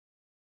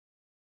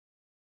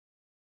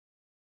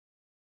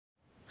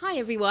Hi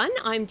everyone,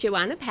 I'm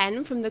Joanna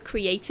Penn from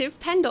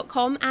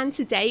thecreativepenn.com, and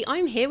today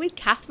I'm here with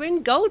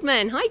Kathryn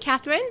Goldman. Hi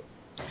Kathryn.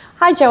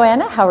 Hi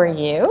Joanna, how are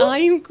you?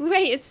 I'm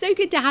great. It's so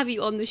good to have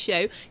you on the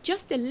show.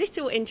 Just a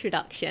little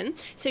introduction.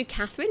 So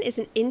Kathryn is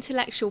an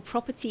intellectual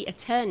property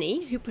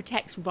attorney who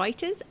protects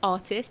writers,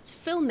 artists,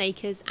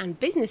 filmmakers and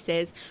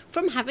businesses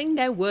from having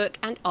their work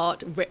and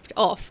art ripped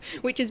off,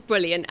 which is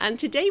brilliant. And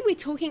today we're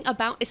talking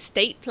about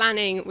estate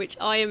planning, which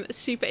I am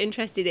super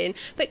interested in.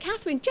 But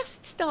Kathryn,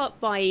 just start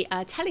by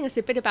telling us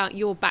a bit about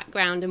your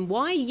background and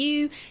why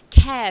you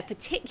care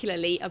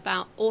particularly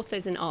about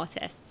authors and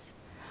artists.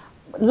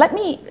 Let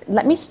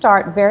me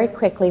start very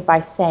quickly by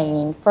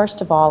saying, first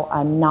of all,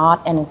 I'm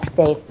not an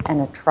estates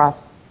and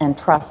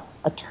trusts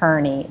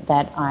attorney,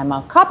 that I'm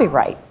a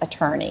copyright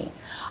attorney.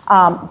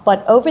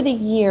 But over the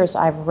years,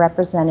 I've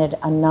represented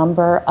a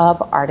number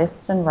of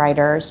artists and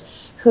writers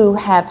who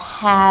have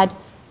had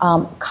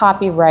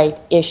copyright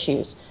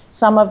issues.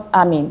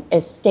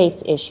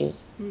 Estates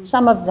issues.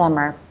 Some of them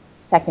are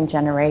second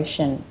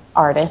generation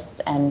artists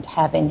and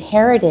have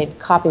inherited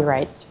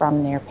copyrights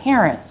from their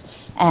parents.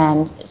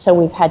 And so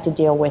we've had to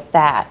deal with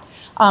that.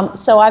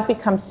 So I've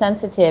become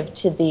sensitive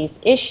to these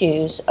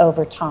issues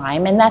over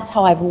time, and that's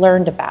how I've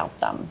learned about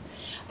them.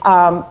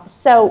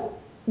 So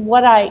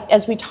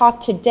as we talk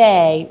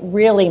today,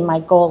 really my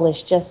goal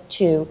is just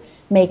to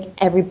make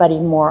everybody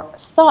more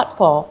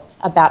thoughtful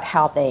about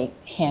how they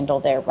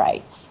handle their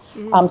rights.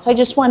 So I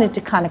just wanted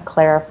to kind of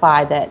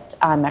clarify that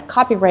I'm a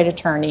copyright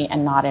attorney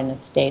and not an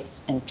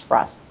estates and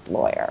trusts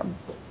lawyer.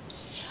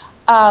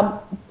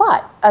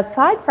 But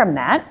aside from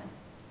that,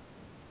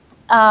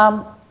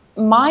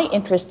 my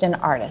interest in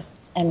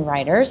artists and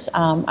writers,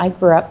 I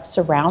grew up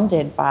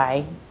surrounded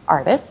by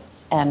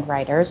artists and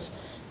writers.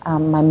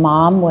 My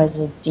mom was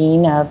a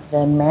dean of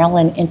the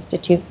Maryland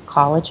Institute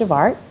College of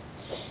Art,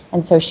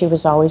 and so she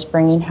was always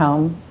bringing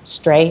home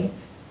stray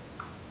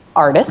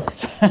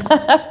artists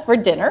for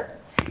dinner.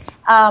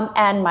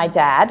 And my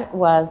dad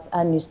was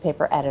a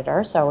newspaper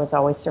editor, so I was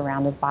always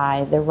surrounded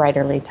by the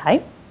writerly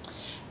type.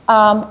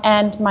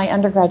 And my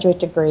undergraduate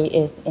degree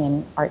is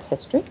in art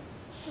history.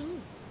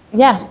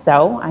 Yeah,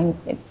 so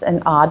it's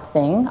an odd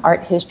thing,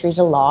 art history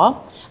to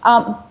law.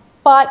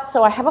 But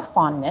so I have a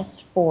fondness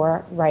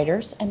for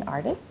writers and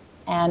artists.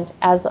 And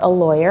as a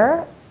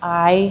lawyer,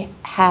 I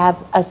have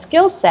a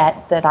skill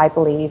set that I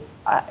believe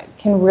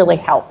can really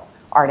help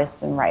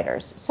artists and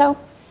writers. So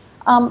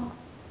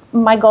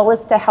my goal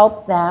is to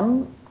help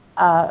them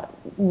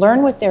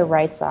learn what their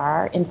rights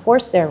are,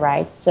 enforce their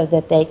rights so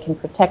that they can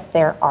protect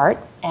their art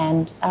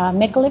and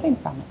make a living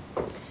from it.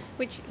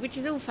 Which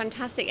is all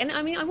fantastic. And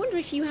I mean, I wonder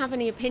if you have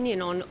any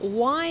opinion on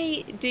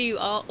why do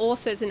our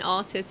authors and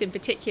artists in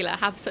particular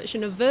have such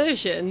an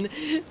aversion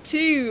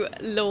to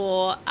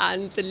law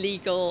and the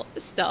legal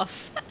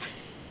stuff?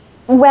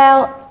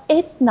 Well,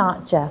 it's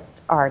not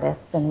just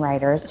artists and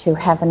writers who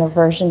have an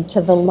aversion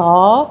to the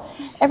law.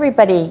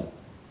 Everybody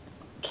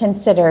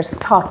considers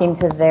talking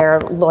to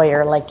their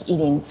lawyer like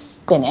eating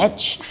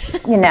spinach.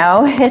 You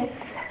know,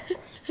 it's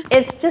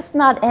just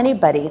not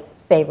anybody's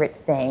favorite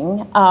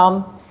thing.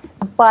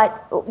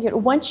 But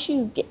once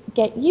you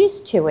get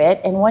used to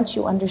it and once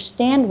you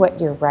understand what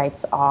your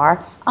rights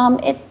are,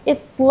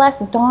 it's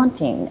less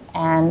daunting,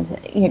 and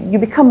you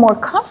become more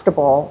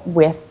comfortable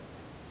with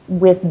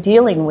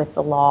dealing with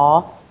the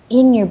law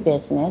in your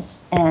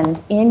business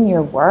and in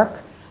your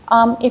work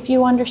if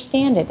you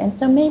understand it. And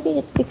so maybe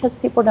it's because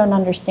people don't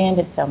understand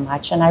it so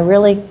much, and I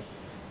really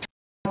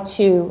try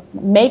to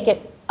make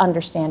it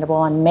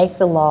understandable and make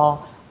the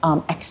law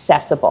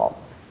accessible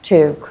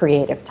to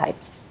creative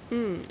types.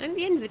 And at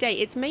the end of the day,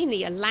 it's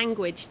mainly a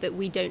language that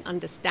we don't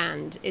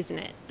understand, isn't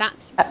it?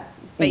 That's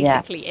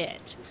basically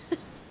it.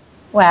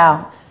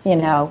 Well,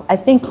 I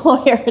think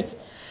lawyers,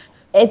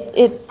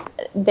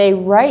 they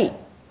write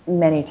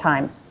many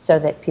times so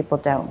that people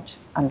don't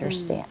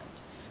understand,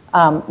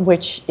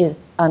 which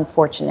is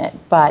unfortunate.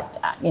 But,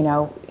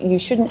 you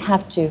shouldn't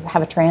have to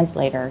have a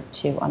translator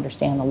to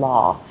understand the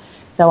law.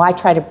 So I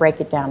try to break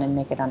it down and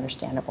make it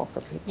understandable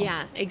for people.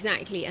 Yeah,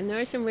 exactly. And there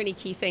are some really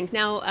key things.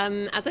 Now,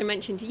 as I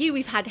mentioned to you,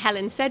 we've had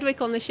Helen Sedgwick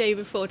on the show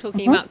before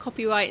talking about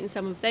copyright and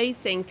some of those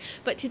things.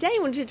 But today I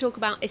wanted to talk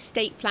about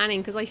estate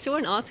planning because I saw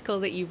an article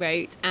that you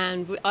wrote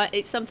and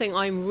it's something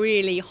I'm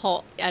really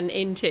hot and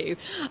into,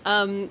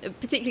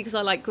 particularly because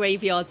I like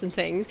graveyards and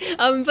things.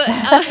 And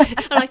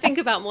I think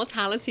about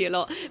mortality a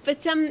lot.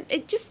 But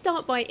just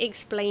start by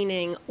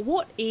explaining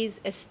what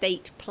is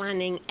estate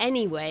planning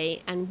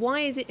anyway, and why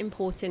is it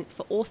important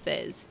for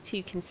authors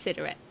to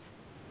consider it?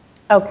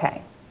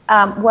 Okay.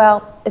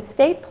 Well,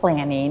 estate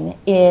planning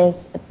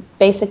is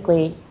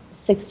basically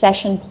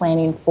succession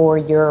planning for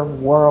your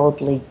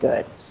worldly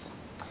goods.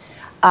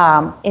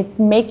 It's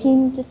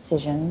making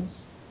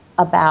decisions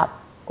about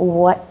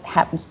what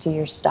happens to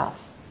your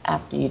stuff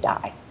after you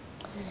die.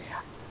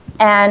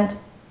 And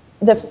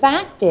the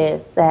fact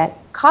is that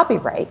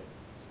copyright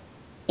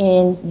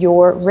in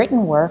your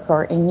written work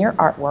or in your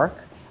artwork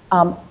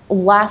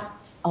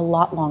lasts a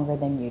lot longer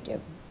than you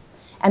do.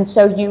 And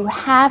so you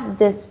have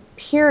this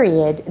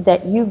period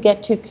that you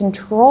get to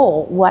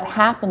control what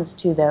happens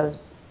to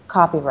those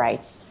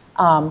copyrights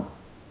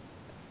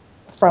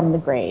from the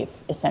grave,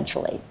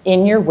 essentially,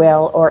 in your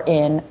will or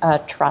in a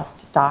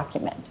trust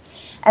document.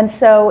 And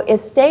so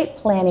estate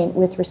planning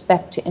with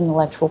respect to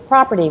intellectual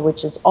property,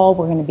 which is all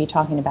we're going to be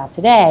talking about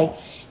today,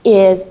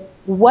 is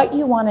what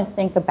you want to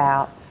think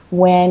about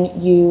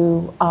when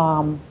you,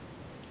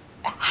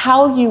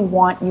 how you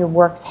want your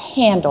works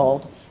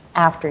handled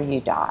after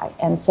you die.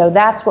 And so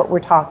that's what we're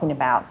talking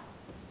about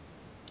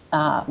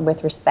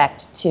with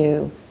respect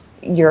to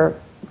your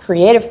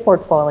creative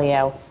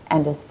portfolio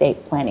and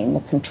estate planning,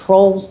 the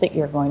controls that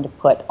you're going to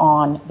put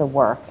on the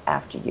work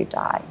after you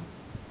die.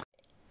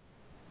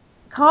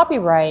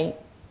 Copyright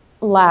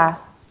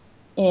lasts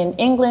in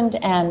England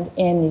and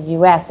in the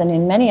US and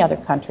in many other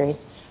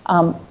countries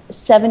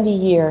 70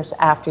 years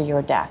after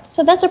your death.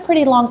 So that's a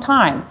pretty long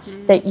time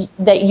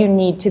that you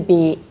need to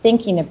be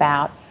thinking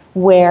about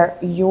where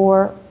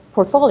your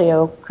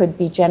portfolio could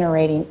be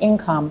generating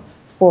income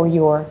for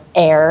your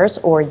heirs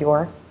or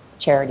your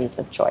charities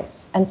of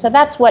choice. And so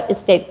that's what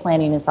estate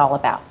planning is all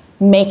about,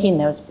 making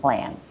those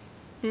plans.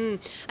 And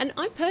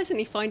I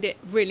personally find it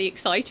really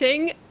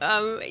exciting,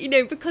 you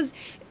know, because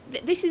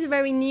this is a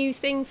very new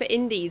thing for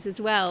indies as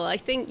well. I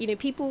think, you know,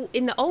 people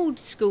in the old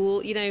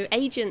school, you know,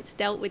 agents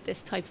dealt with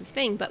this type of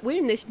thing, but we're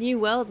in this new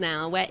world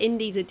now where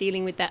indies are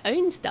dealing with their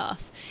own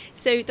stuff.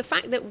 So the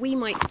fact that we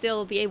might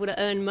still be able to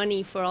earn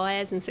money for our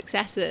heirs and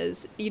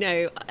successors, you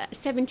know,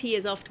 70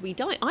 years after we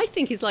die, I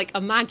think is like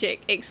a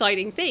magic,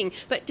 exciting thing.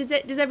 But does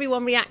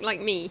everyone react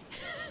like me?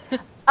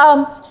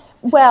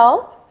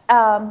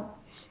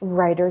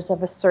 Writers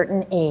of a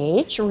certain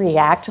age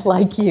react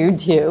like you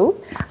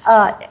do.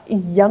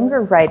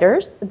 Younger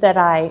writers that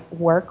I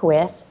work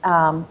with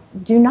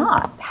do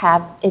not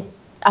have,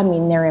 I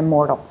mean, they're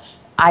immortal.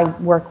 I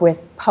work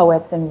with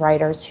poets and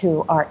writers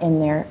who are in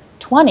their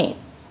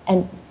 20s,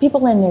 and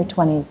people in their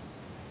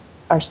 20s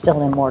are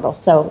still immortal,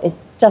 so it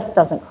just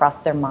doesn't cross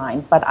their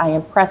mind, but I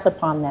impress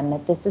upon them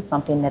that this is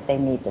something that they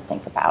need to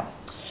think about.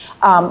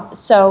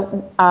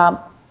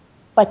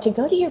 But to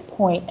go to your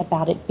point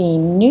about it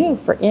being new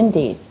for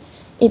indies,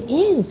 it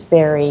is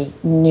very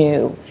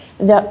new.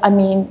 I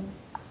mean,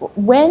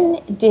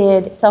 when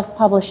did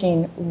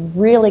self-publishing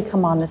really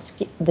come on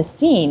the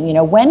scene? You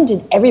know, when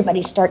did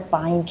everybody start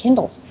buying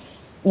Kindles?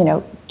 You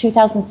know,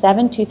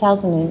 2007,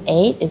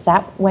 2008, is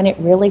that when it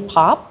really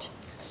popped?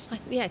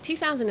 Yeah,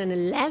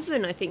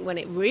 2011, I think, when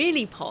it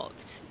really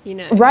popped, you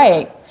know.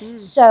 Right.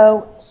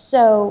 So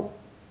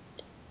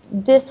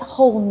this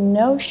whole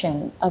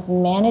notion of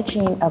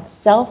of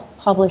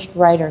self-published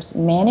writers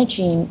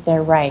managing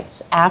their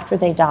rights after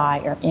they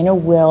die or in a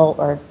will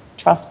or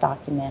trust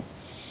document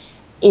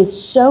is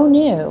so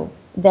new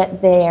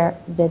that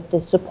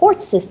the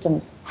support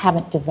systems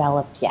haven't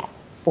developed yet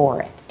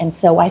for it. And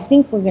so I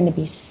think we're going to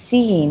be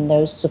seeing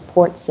those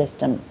support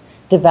systems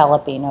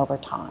developing over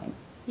time.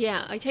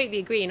 Yeah, I totally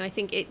agree. And I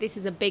think this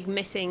is a big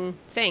missing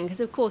thing because,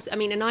 of course, I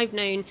mean, and I've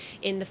known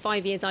in the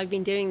 5 years I've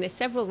been doing this,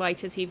 several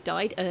writers who've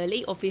died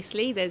early.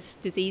 Obviously, there's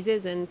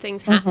diseases and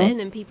things happen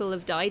and people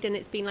have died. And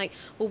it's been like,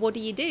 well, what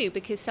do you do?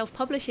 Because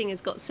self-publishing has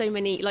got so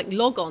many, like,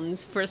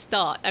 log-ons for a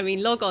start. I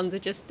mean, log-ons are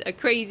just a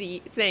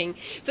crazy thing.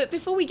 But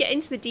before we get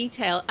into the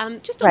detail,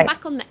 just on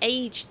back on the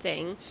age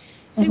thing.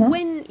 So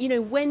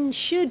when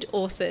should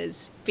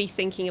authors be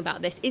thinking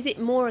about this? Is it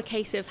more a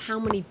case of how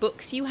many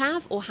books you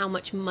have or how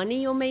much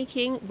money you're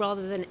making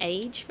rather than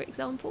age, for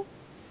example?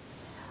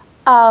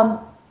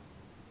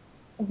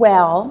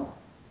 Well,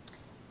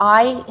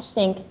 I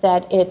think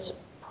that it's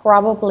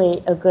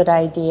probably a good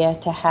idea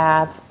to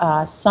have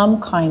some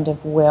kind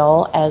of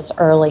will as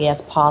early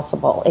as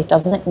possible. It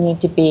doesn't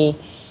need to be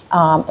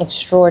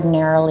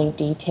extraordinarily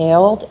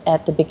detailed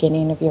at the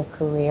beginning of your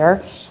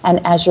career. And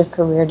as your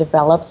career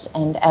develops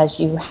and as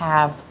you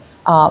have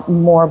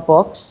more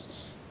books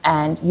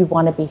and you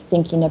want to be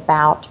thinking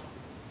about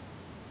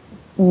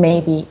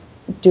maybe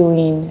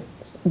doing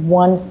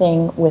one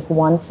thing with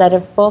one set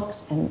of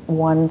books and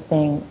one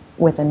thing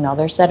with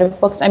another set of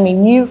books. I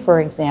mean, you,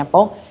 for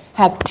example,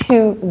 have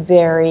two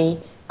very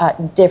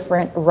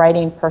different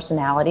writing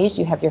personalities.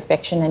 You have your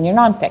fiction and your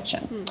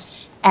nonfiction.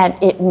 And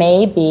it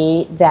may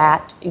be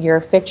that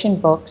your fiction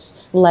books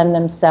lend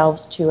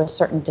themselves to a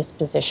certain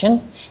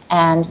disposition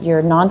and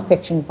your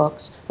nonfiction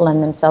books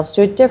lend themselves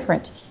to a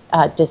different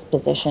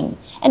disposition.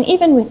 And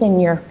even within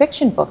your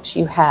fiction books,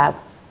 you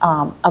have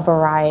a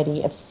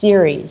variety of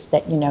series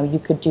that, you know, you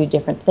could do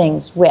different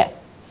things with.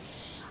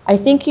 I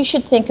think you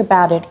should think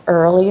about it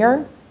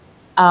earlier,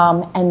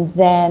 and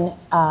then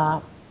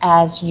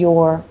as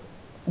your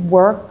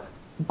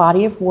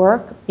body of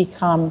work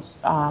becomes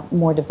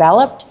more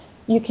developed,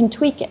 you can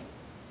tweak it.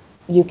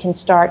 You can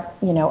start,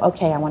 you know,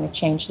 okay, I want to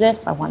change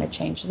this, I want to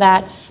change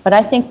that. But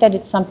I think that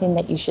it's something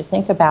that you should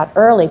think about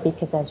early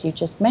because, as you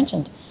just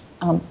mentioned,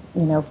 you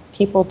know,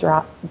 people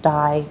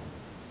die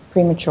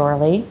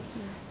prematurely.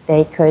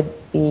 They could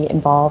be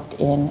involved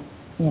in,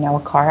 you know, a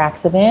car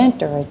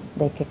accident, or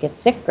they could get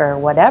sick or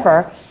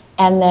whatever.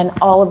 And then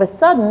all of a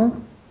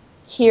sudden,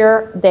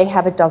 here they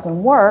have a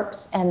dozen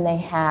works and they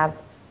have,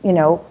 you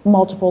know,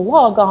 multiple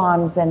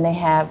log-ons and they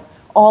have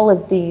all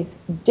of these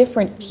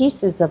different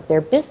pieces of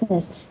their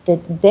business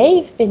that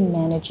they've been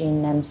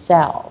managing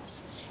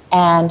themselves.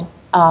 And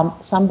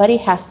somebody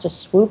has to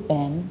swoop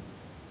in,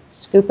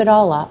 scoop it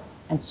all up,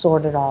 and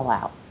sort it all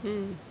out.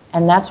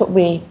 And that's what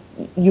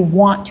you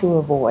want to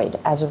avoid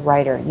as a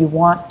writer. You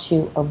want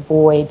to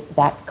avoid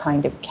that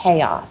kind of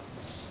chaos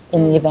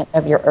in the event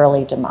of your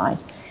early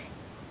demise.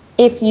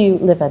 If you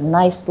live a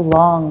nice,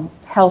 long,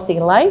 healthy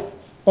life,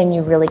 then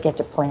you really get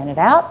to plan it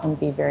out and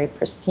be very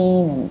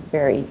pristine and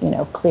very,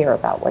 clear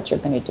about what you're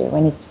going to do.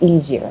 And it's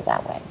easier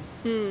that way.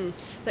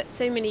 But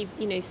so many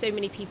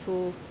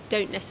people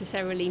don't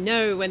necessarily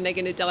know when they're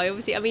going to die.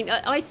 Obviously, I mean,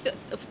 I've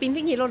been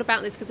thinking a lot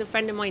about this because a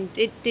friend of mine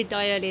did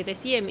die earlier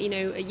this year,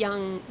 a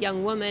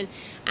young woman,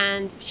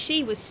 and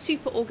she was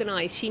super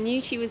organized. She knew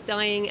she was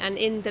dying, and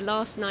in the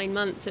last 9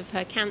 months of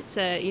her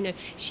cancer,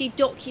 she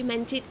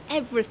documented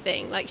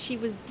everything. Like, she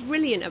was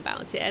brilliant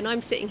about it. And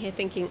I'm sitting here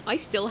thinking, I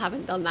still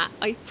haven't done that.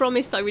 I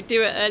promised I would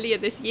do it earlier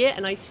this year,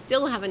 and I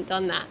still haven't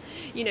done that.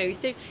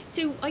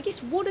 So I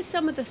guess, what are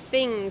some of the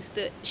things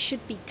that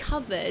should be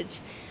covered?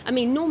 I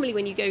mean, normally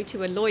when you go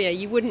to a lawyer,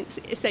 you wouldn't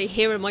say,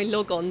 here are my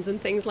logons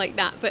and things like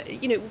that. But,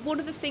 what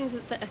are the things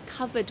that are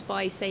covered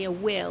by, say, a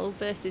will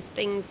versus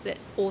things that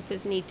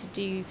authors need to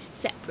do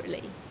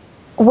separately?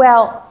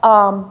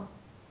 Well,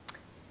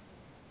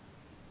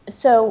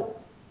 so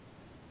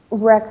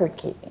record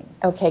keeping,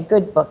 okay,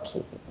 good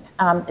bookkeeping.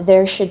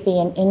 There should be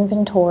an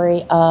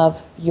inventory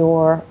of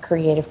your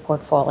creative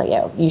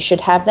portfolio. You should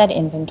have that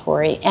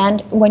inventory. And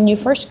when you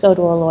first go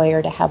to a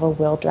lawyer to have a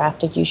will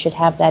drafted, you should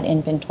have that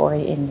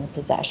inventory in your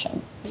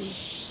possession.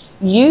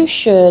 You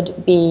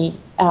should be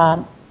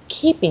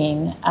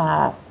keeping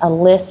a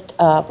list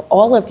of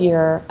all of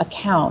your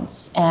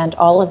accounts and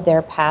all of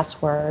their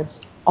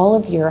passwords, all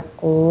of your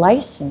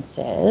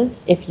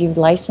licenses, if you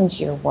license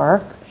your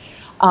work,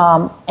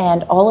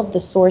 and all of the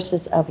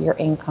sources of your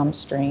income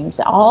streams.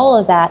 All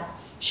of that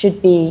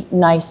should be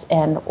nice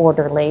and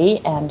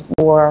orderly and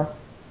more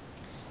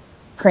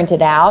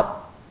printed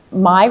out.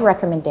 My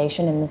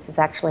recommendation, and this is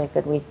actually a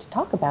good week to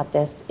talk about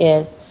this,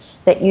 is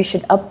that you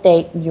should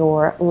update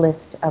your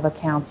list of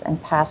accounts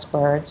and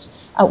passwords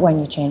when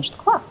you change the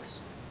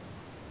clocks.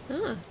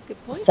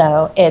 Good point.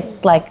 So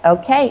it's like,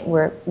 okay,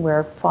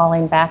 we're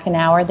falling back an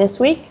hour this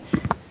week,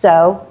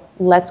 so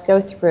let's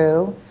go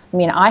through. I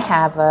mean, I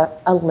have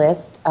a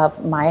list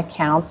of my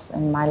accounts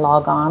and my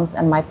logons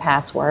and my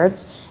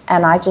passwords,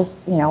 and I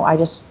just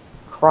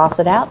cross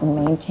it out and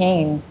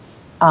maintain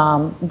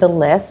the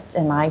list,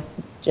 and I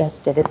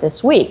just did it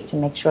this week to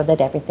make sure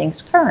that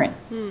everything's current.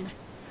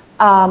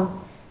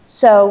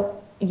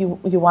 So you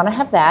want to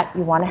have that.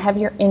 You want to have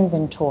your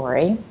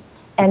inventory.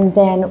 And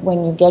then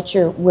when you get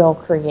your will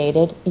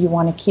created, you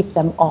want to keep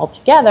them all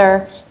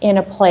together in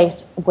a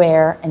place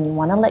where, and you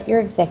want to let your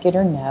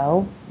executor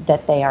know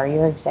that they are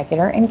your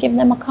executor and give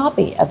them a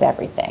copy of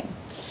everything.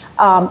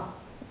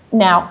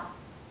 Now,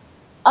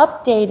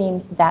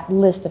 updating that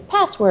list of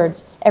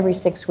passwords every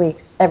 6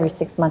 weeks, every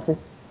 6 months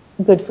is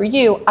good for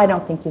you. I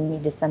don't think you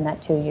need to send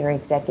that to your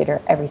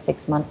executor every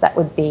 6 months. That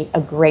would be a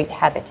great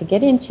habit to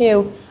get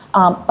into.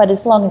 But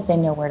as long as they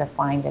know where to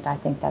find it, I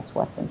think that's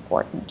what's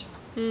important.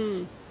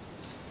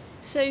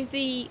 So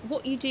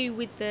what you do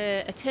with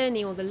the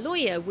attorney or the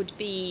lawyer would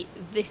be,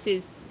 this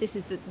is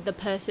the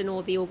person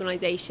or the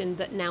organisation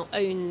that now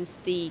owns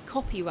the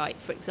copyright,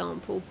 for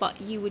example,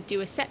 but you would do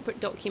a separate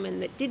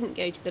document that didn't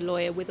go to the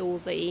lawyer with all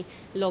the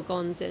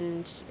logons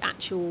and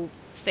actual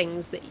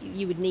things that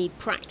you would need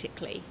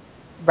practically.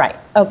 Right.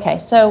 Okay.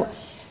 So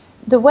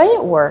the way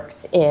it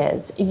works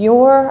is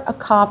your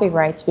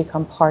copyrights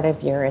become part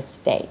of your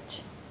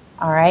estate.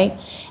 All right.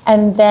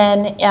 And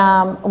then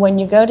when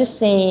you go to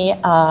see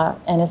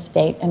an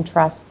estate and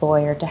trust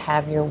lawyer to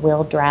have your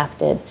will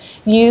drafted,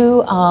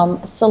 you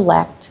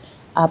select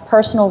a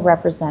personal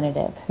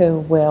representative who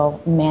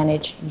will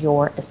manage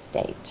your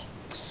estate.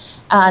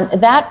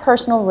 That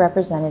personal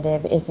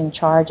representative is in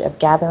charge of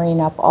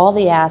gathering up all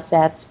the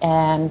assets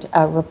and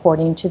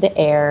reporting to the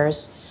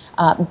heirs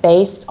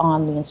based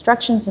on the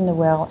instructions in the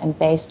will and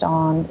based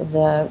on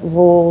the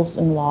rules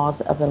and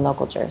laws of the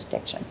local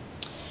jurisdiction.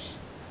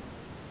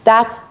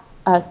 That's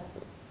a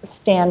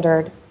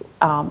standard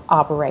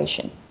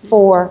operation.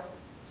 For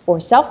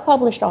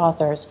self-published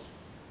authors,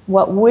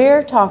 what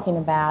we're talking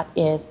about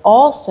is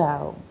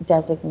also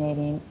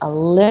designating a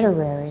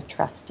literary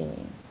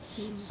trustee,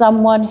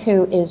 someone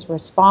who is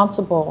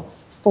responsible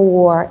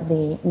for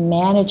the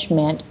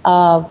management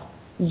of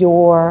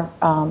your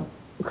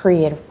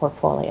creative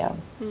portfolio,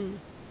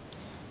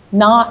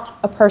 not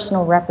a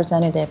personal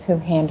representative who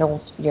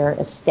handles your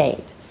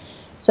estate.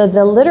 So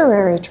the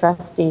literary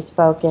trustee's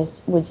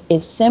focus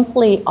is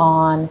simply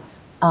on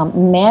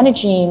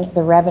managing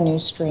the revenue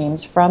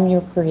streams from your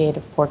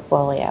creative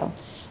portfolio.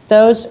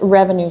 Those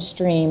revenue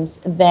streams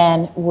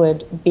then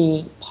would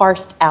be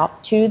parsed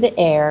out to the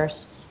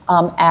heirs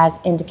as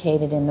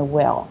indicated in the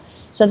will.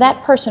 So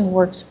that person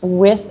works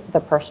with the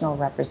personal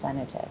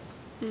representative.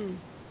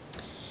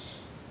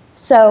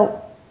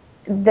 So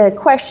the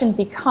question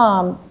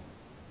becomes,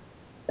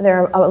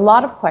 there are a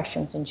lot of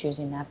questions in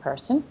choosing that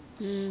person.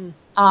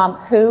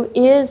 Who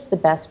is the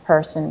best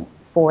person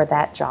for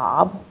that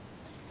job?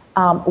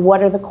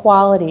 What are the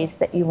qualities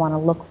that you want to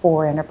look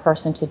for in a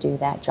person to do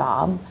that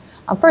job?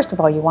 First of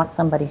all, you want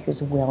somebody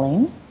who's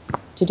willing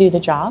to do the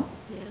job.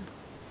 Yeah.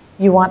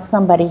 You want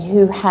somebody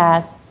who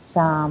has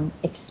some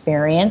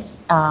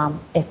experience,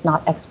 if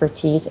not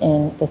expertise,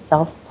 in the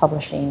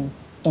self-publishing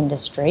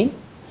industry.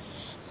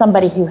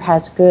 Somebody who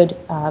has good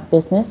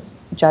business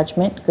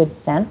judgment, good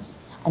sense,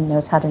 and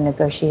knows how to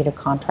negotiate a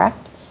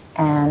contract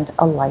and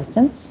a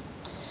license.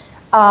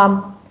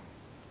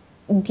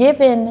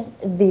 Given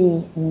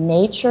the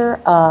nature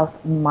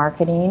of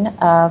marketing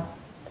of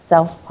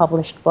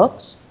self-published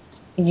books,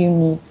 you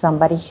need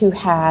somebody who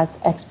has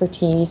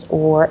expertise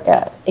or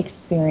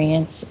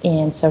experience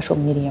in social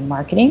media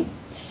marketing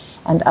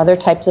and other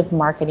types of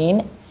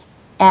marketing.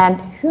 And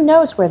who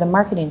knows where the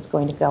marketing is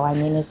going to go? I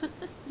mean,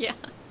 yeah.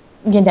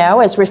 You know,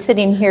 as we're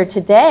sitting here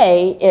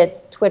today,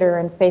 it's Twitter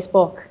and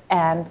Facebook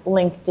and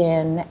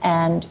LinkedIn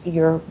and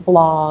your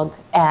blog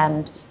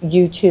and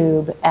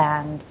YouTube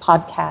and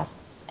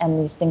podcasts and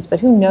these things, but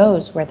who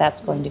knows where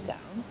that's going to go.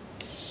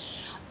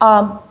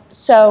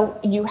 So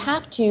you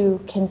have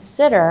to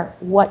consider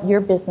what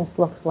your business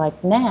looks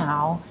like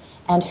now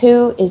and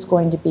who is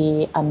going to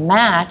be a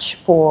match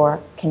for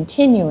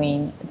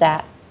continuing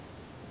that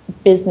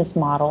business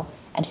model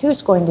and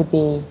who's going to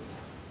be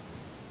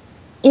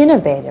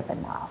innovative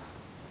enough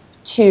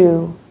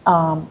to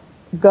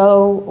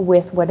go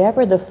with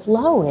whatever the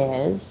flow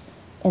is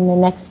in the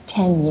next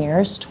 10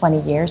 years, 20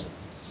 years,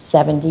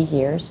 70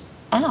 years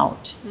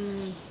out.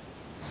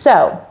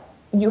 So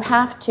you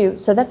have to,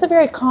 so that's a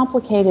very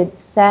complicated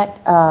set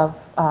of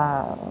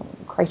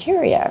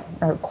criteria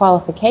or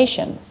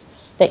qualifications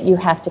that you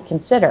have to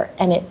consider.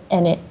 And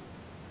it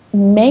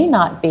may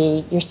not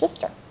be your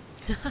sister.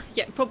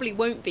 Yeah, it probably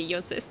won't be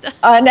your sister.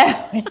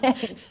 No,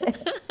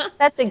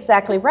 that's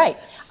exactly right.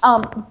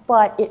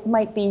 But it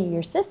might be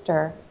your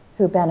sister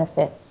who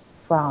benefits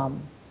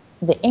from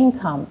the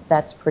income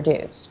that's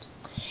produced.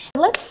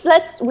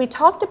 We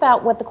talked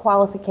about what the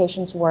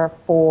qualifications were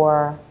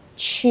for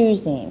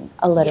choosing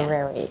a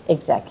literary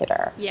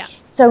executor. Yeah.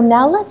 So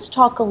now let's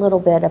talk a little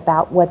bit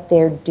about what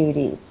their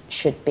duties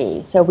should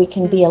be, so we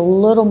can be a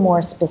little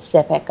more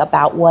specific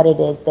about what it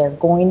is they're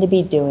going to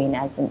be doing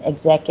as an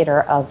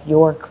executor of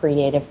your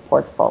creative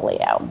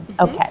portfolio.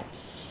 Okay.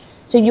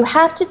 So you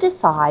have to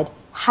decide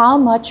how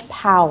much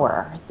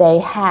power they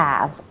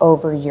have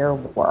over your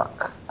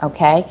work,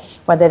 okay?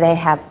 Whether they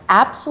have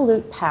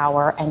absolute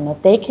power and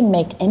that they can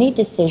make any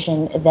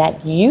decision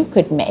that you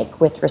could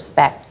make with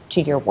respect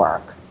to your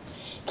work.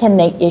 Can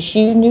they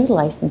issue new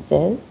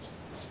licenses?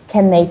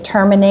 Can they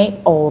terminate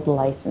old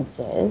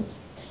licenses?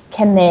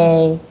 Can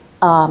they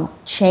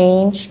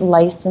change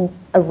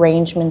license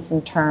arrangements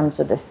in terms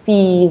of the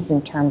fees,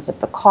 in terms of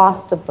the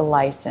cost of the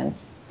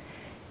license?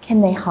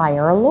 Can they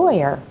hire a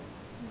lawyer?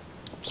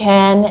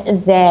 Can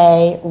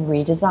they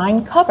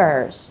redesign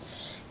covers?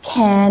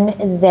 Can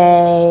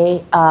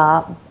they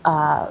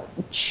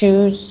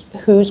choose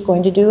who's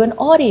going to do an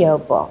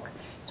audiobook?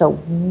 So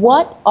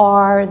what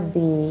are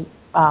the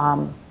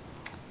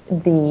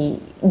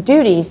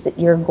duties that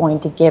you're going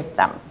to give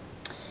them?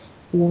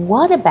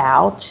 What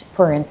about,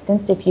 for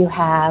instance, if you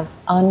have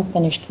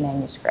unfinished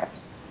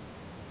manuscripts?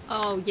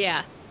 Oh,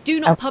 yeah. Do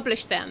not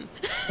publish them.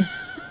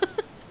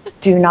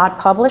 Do not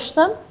publish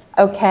them?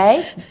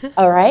 Okay.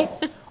 All right.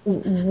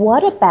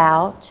 What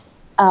about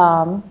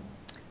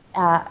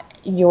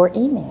your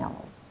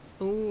emails?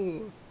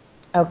 Ooh.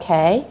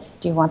 Okay.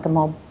 Do you want them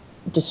all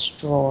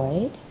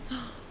destroyed?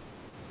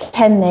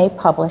 Can they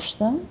publish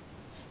them?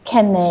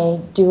 Can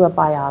they do a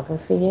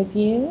biography of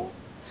you?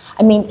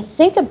 I mean,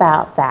 think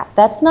about that.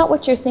 That's not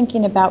what you're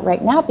thinking about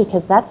right now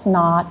because that's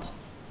not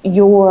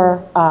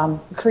your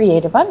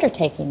creative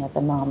undertaking at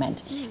the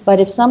moment. But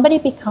if somebody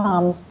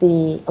becomes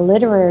the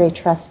literary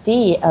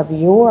trustee of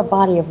your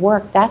body of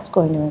work, that's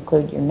going to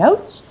include your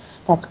notes,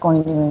 that's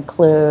going to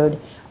include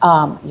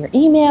your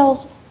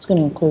emails, it's going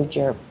to include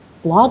your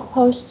blog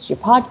posts, your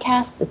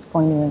podcasts, it's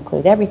going to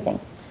include everything.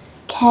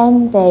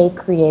 Can they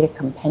create a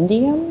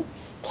compendium?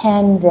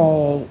 Can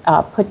they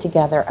put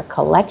together a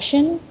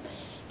collection?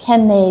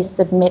 Can they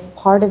submit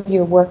part of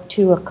your work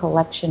to a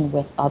collection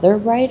with other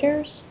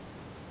writers?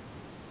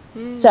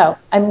 So,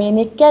 I mean,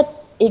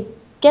 the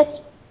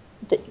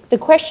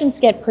questions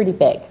get pretty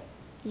big.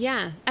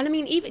 Yeah, and I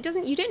mean, you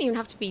don't even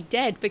have to be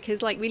dead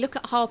because, like, we look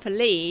at Harper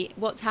Lee,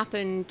 what's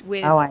happened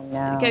with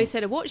Go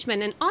Set a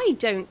Watchman, and I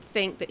don't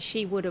think that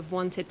she would have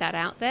wanted that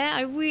out there.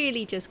 I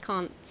really just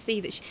can't see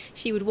that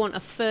she would want a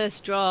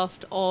first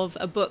draft of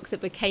a book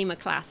that became a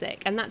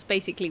classic, and that's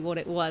basically what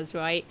it was,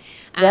 right?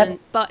 And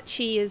but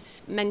she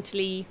is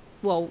mentally.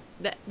 Well,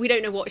 we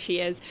don't know what she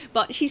is,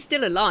 but she's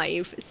still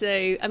alive.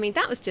 So, I mean,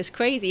 that was just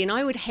crazy, and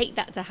I would hate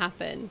that to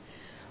happen.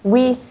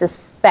 We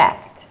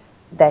suspect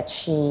that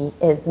she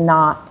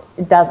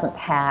doesn't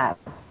have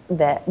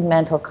the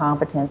mental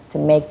competence to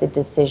make the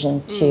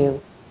decision to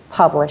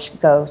publish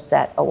Go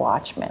Set a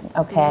Watchman,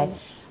 okay?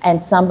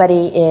 And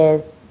somebody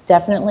is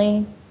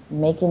definitely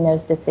making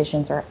those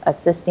decisions or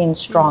assisting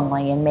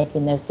strongly in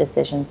making those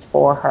decisions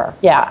for her.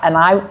 Yeah, and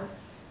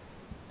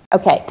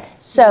okay,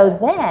 so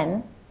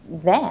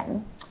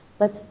then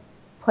let's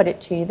put it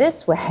to you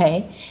this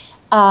way.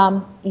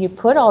 You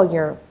put all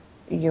your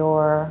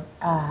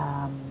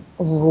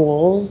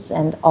rules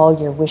and all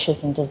your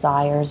wishes and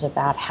desires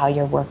about how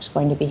your work's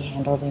going to be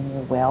handled in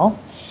your will.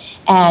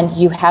 And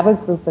you have a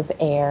group of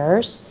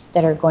heirs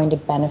that are going to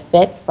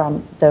benefit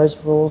from those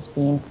rules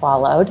being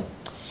followed.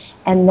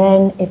 And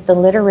then if the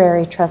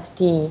literary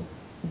trustee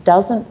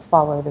doesn't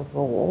follow the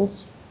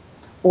rules,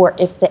 or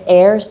if the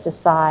heirs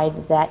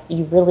decide that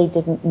you really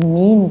didn't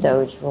mean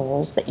those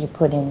rules that you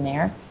put in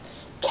there,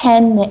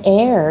 can the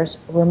heirs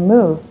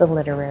remove the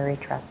literary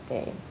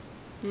trustee?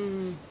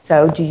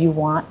 So do you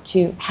want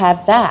to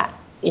have that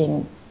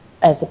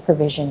as a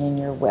provision in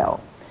your will?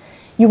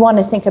 You want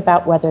to think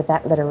about whether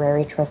that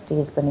literary trustee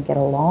is going to get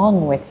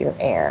along with your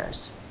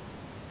heirs.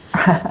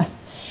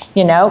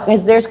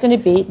 Because there's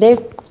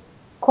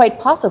quite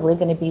possibly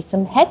going to be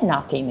some head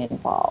knocking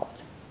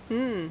involved.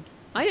 I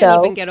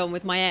don't even get on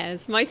with my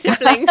heirs, my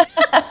siblings.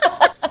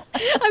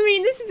 I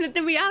mean, this is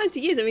the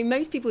reality is, I mean,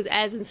 most people's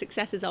heirs and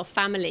successors are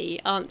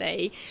family, aren't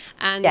they?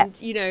 And,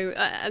 yes.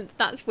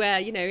 That's where,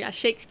 as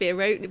Shakespeare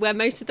wrote, where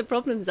most of the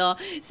problems are.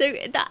 So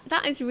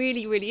that is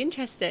really, really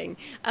interesting.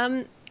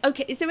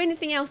 Okay, is there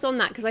anything else on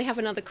that? Because I have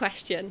another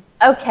question.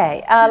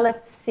 Okay,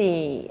 let's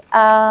see.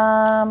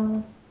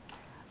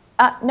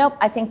 Nope,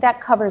 I think that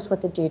covers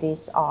what the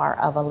duties are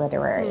of a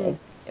literary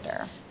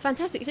executor.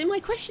 Fantastic. So my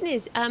question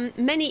is,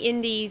 many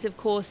indies, of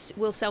course,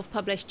 will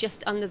self-publish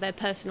just under their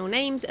personal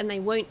names, and they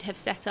won't have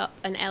set up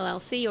an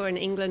LLC or in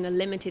England a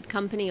limited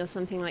company or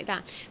something like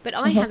that. But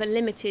I have a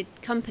limited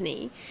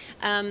company,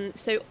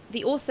 so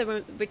the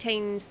author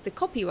retains the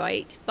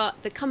copyright, but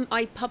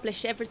I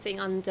publish everything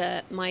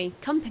under my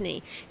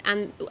company,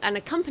 and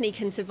a company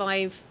can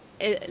survive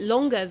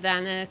longer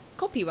than a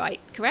copyright,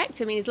 correct?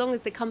 I mean, as long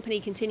as the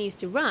company continues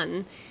to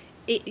run,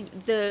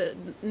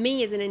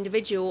 me as an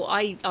individual,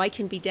 I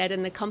can be dead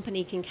and the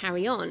company can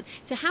carry on.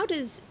 So how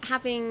does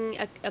having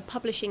a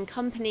publishing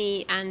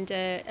company and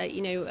an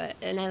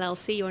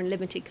LLC or a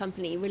limited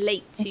company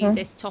relate to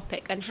this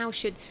topic, and how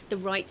should the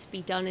rights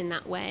be done in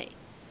that way?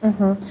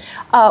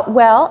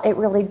 Well, it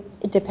really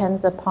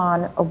depends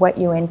upon what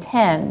you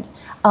intend.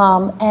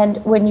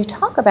 And when you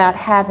talk about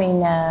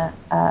having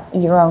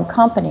your own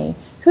company,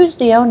 who's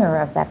the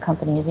owner of that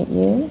company? Is it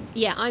you?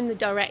 Yeah, I'm the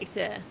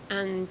director,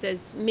 and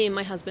there's me and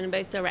my husband are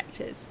both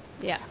directors.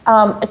 Yeah.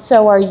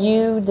 So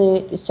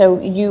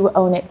you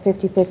own it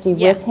 50-50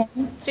 with him?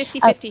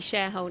 50-50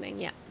 shareholding,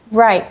 yeah.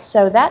 Right,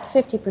 so that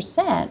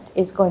 50%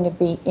 is going to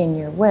be in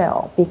your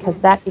will,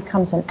 because that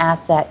becomes an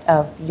asset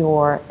of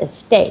your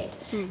estate.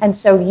 And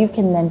so you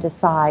can then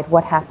decide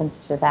what happens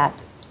to that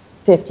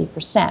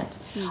 50%.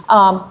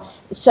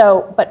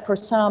 But for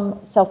some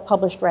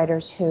self-published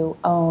writers who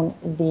own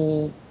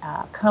the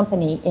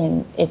company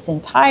in its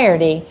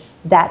entirety,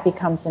 that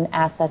becomes an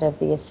asset of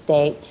the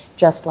estate,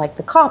 just like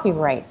the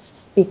copyrights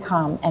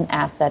become an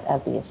asset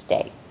of the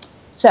estate.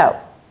 So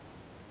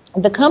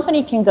the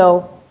company can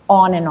go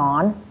on and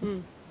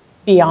on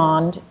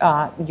beyond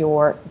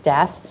your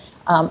death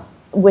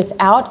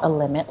without a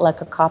limit,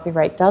 like a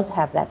copyright does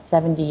have that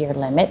 70-year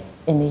limit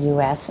in the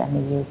US and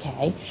the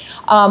UK.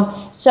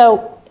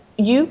 So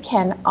you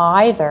can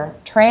either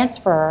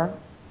transfer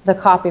the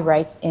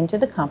copyrights into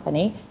the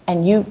company,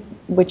 and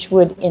which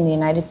would in the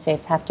United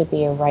States have to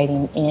be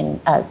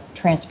a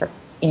transfer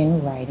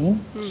in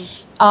writing,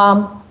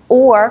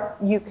 or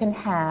you can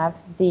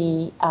have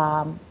the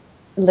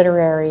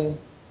literary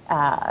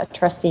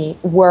trustee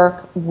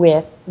work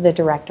with the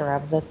director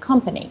of the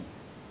company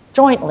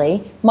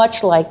jointly,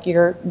 much like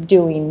you're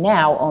doing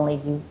now, only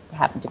you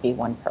happen to be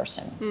one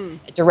person,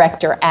 a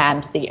director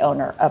and the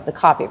owner of the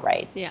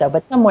copyright. Yeah. So,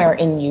 but somewhere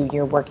in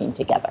you're working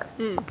together.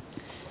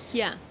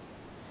 Yeah.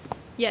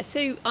 Yeah,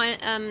 so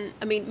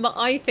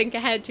I think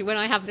ahead to when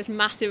I have this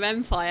massive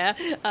empire,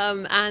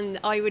 and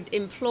I would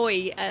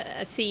employ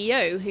a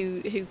CEO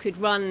who could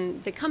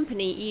run the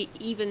company,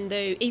 even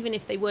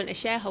if they weren't a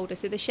shareholder.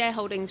 So the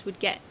shareholdings would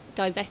get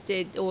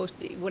divested, or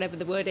whatever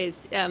the word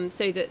is,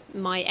 so that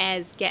my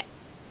heirs get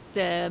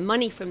the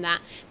money from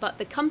that, but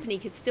the company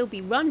could still be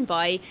run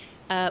by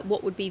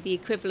what would be the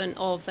equivalent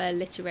of a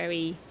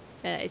literary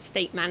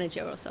estate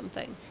manager or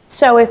something.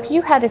 So if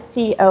you had a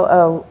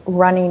COO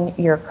running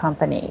your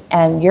company,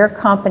 and your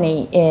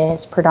company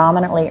is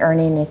predominantly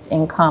earning its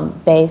income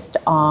based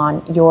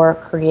on your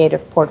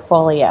creative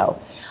portfolio,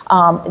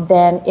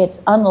 then it's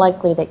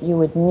unlikely that you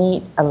would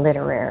need a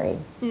literary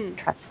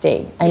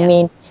trustee. I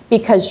mean,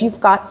 because you've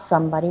got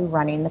somebody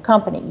running the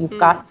company. You've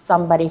got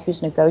somebody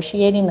who's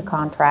negotiating the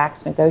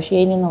contracts,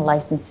 negotiating the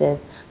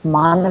licenses,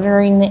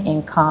 monitoring the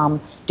income,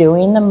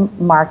 doing the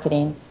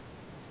marketing.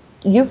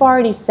 You've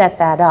already set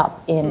that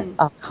up in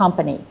a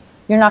company.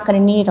 You're not going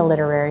to need a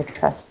literary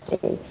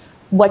trustee.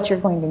 What you're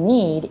going to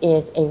need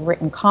is a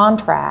written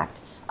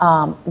contract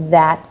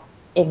that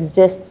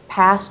exists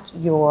past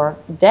your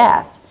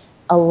death,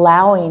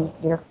 allowing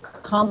your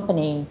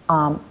company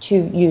to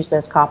use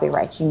those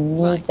copyrights. You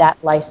need that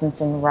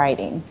license in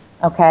writing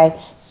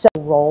Okay, so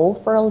role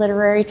for a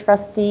literary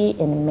trustee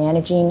in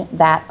managing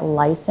that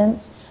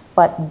license,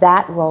 but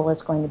that role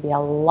is going to be a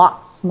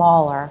lot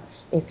smaller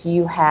if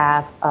you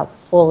have a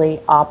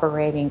fully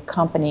operating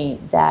company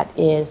that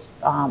is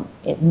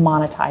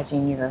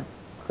monetizing your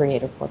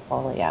creative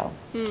portfolio.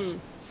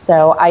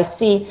 So I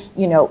see,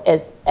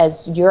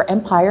 as your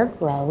empire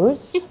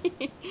grows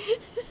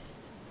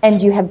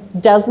and you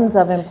have dozens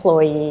of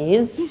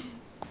employees,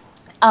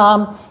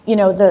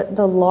 the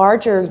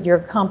larger your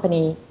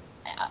company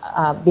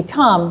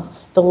becomes,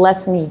 the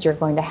less need you're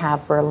going to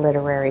have for a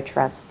literary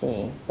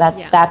trustee.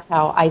 That's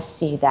how I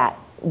see that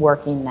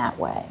working that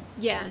way.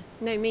 Yeah,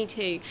 no, me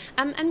too.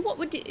 And what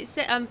would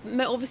so,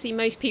 obviously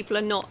most people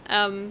are not,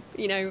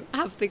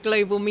 have the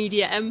global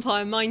media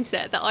empire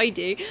mindset that I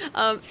do.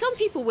 Some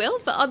people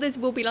will, but others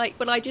will be like,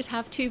 well, I just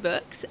have 2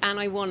 books and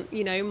I want,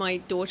 my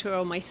daughter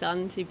or my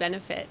son to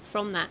benefit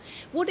from that.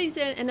 What is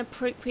an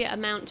appropriate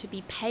amount to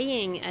be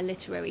paying a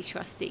literary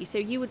trustee? So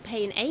you would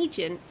pay an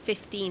agent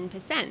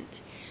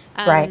 15%.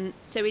 Right.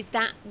 So is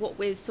that what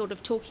we're sort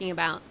of talking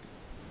about?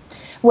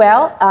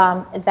 Well,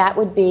 that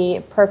would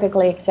be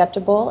perfectly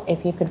acceptable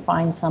if you could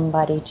find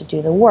somebody to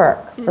do the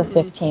work for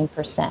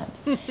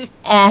 15%.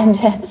 And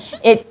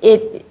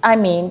I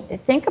mean,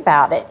 think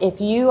about it.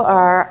 If you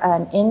are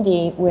an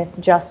indie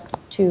with just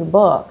 2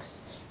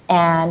 books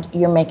and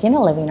you're making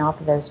a living off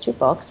of those 2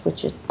 books,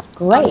 which is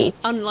great.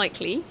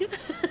 Unlikely.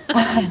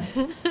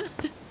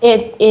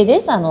 It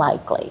is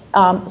unlikely.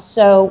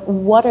 So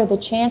what are the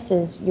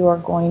chances you're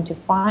going to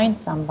find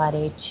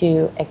somebody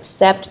to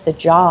accept the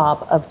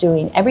job of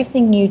doing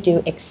everything you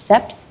do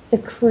except the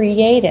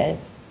creative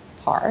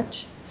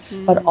part,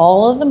 but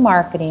all of the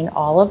marketing,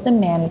 all of the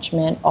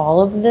management, all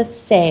of the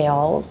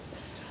sales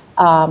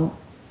for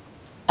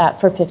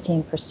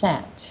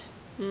 15%,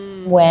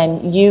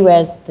 when you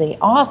as the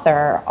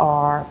author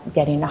are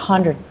getting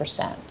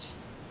 100%.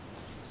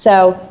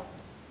 So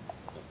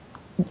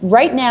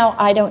right now,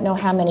 I don't know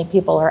how many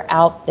people are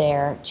out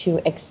there to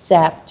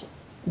accept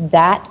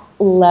that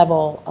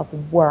level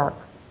of work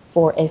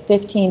for a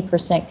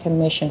 15%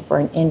 commission for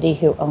an indie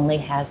who only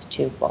has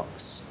 2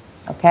 books,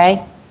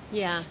 okay?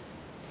 Yeah.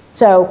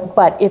 So,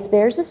 but if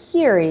there's a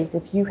series,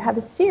 if you have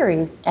a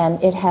series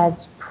and it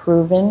has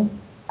proven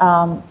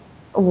income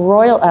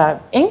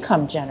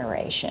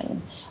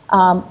generation,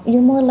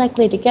 you're more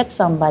likely to get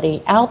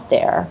somebody out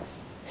there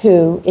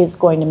who is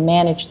going to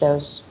manage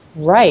those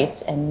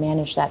rights and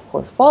manage that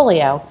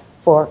portfolio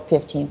for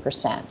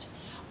 15%.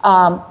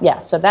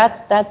 So that's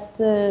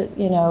the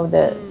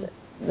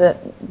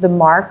the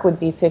mark would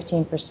be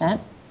 15%. If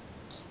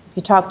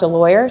you talk to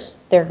lawyers,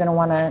 they're going to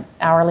want an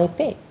hourly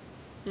fee,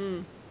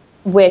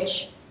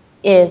 which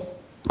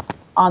is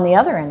on the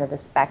other end of the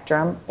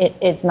spectrum. It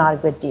is not a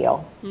good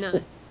deal.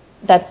 No,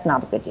 that's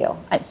not a good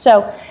deal.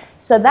 So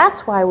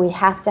that's why we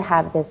have to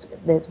have this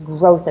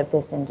growth of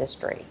this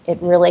industry. It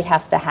really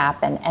has to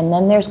happen, and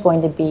then there's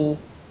going to be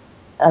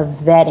a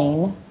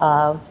vetting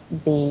of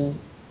the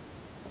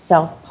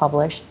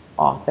self-published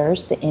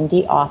authors, the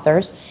indie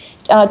authors,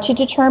 to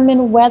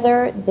determine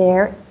whether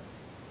their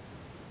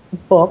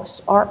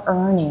books are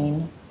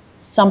earning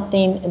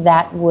something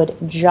that would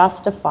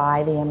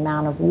justify the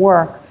amount of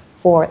work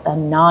for a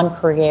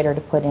non-creator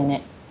to put in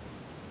it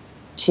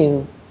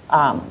to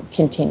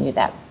continue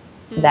that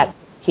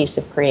piece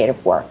of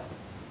creative work.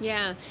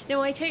 Yeah,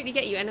 no, I totally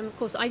get you. And of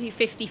course, I do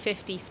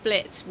 50-50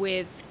 splits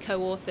with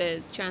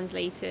co-authors,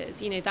 translators,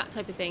 that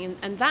type of thing.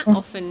 And that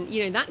often,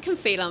 that can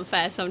feel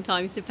unfair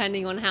sometimes,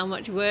 depending on how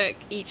much work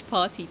each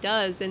party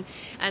does. And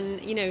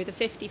the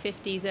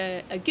 50-50 is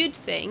a good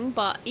thing,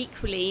 but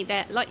equally,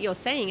 like you're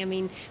saying, I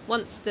mean,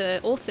 once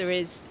the author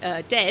is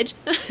dead,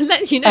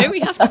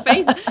 we have to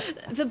face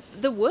it.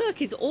 The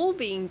work is all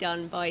being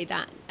done by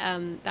that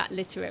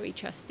literary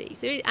trustee.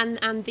 So,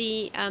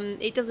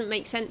 it doesn't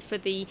make sense for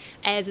the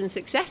heirs and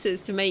successors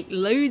to make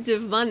loads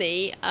of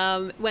money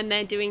when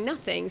they're doing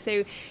nothing.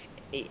 So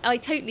I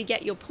totally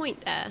get your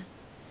point there.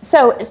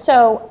 So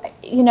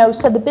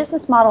the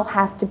business model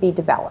has to be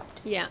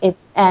developed. Yeah.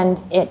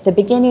 At the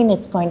beginning,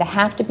 it's going to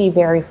have to be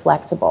very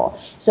flexible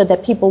so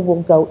that people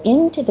will go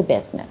into the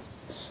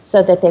business,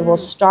 so that they will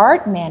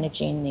start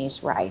managing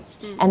these rights,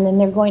 and then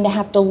they're going to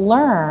have to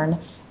learn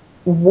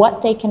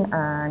what they can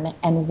earn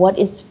and what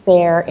is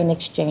fair in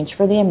exchange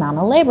for the amount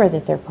of labor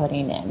that they're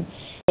putting in.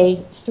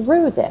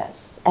 Through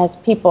this, as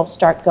people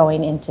start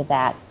going into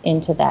that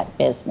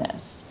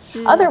business.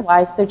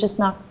 Otherwise,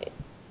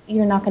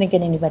 you're not going to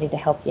get anybody to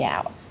help you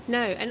out. No,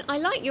 and I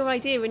like your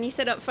idea when you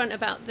said up front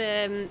about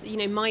the,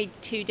 my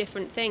 2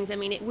 different things. I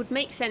mean, it would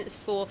make sense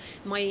for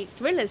my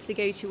thrillers to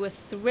go to a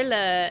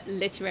thriller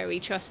literary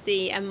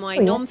trustee and my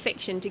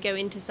non-fiction to go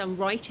into some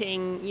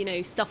writing,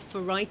 stuff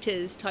for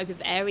writers type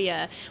of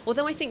area.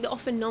 Although I think that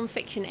often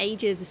non-fiction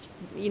ages,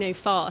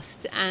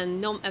 fast,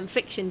 and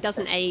fiction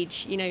doesn't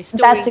age,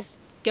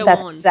 stories go on.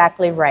 That's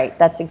exactly right.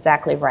 That's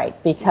exactly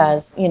right.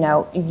 Because,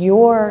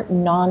 your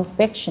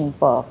non-fiction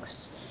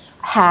books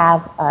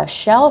have a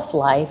shelf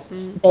life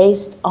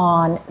based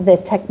on the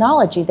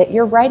technology that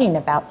you're writing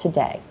about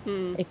today.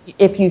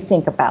 If you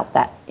think about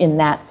that in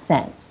that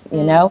sense,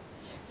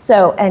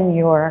 So, and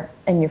your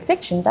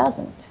fiction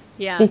doesn't.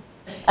 Yeah.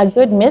 Because a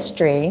good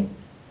mystery,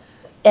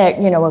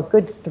 a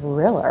good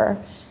thriller,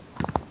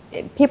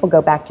 people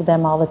go back to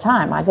them all the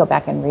time. I go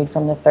back and read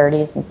from the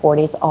 30s and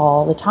 40s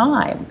all the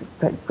time.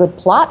 Good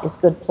plot is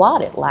good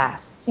plot. It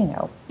lasts,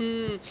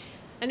 And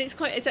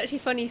it's actually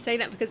funny you say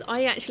that, because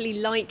I actually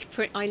like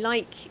I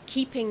like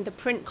keeping the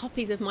print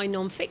copies of my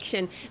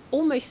nonfiction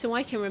almost so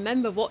I can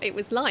remember what it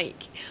was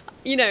like,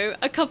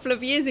 a couple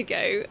of years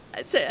ago.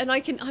 So, and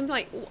I'm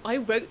like, I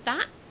wrote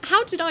that?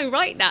 How did I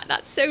write that?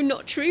 That's so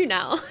not true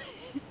now.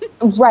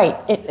 Right,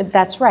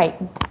 that's right.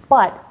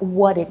 But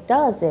what it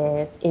does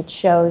is it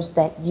shows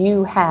that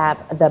you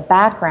have the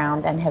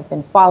background and have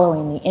been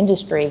following the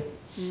industry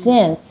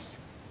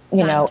since,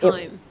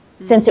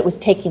 since it was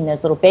taking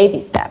those little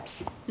baby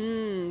steps.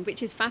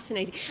 Which is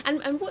fascinating.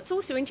 And what's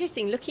also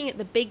interesting, looking at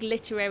the big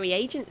literary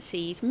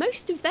agencies,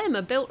 most of them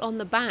are built on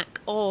the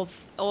back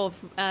of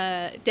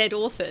dead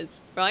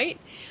authors, right?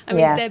 I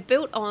mean, they're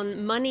built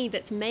on money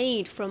that's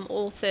made from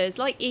authors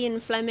like Ian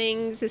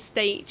Fleming's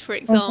estate, for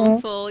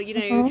example,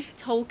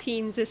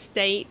 Tolkien's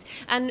estate.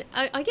 And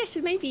I guess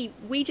maybe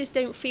we just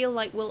don't feel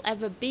like we'll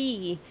ever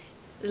be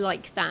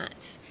like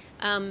that.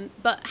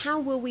 But how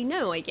will we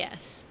know, I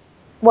guess?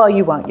 Well,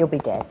 you won't. You'll be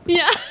dead.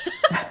 Yeah.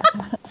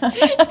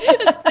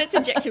 Let's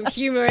inject some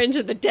humor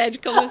into the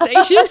dead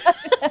conversation.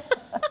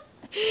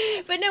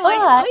 But no,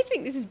 I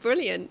think this is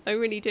brilliant. I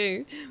really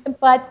do.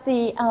 But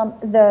the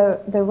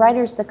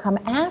writers that come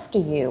after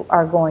you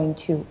are going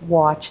to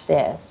watch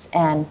this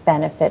and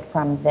benefit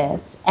from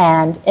this,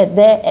 and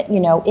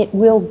it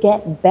will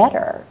get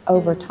better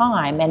over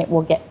time, and it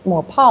will get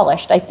more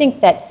polished. I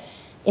think that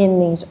in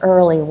these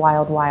early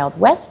Wild Wild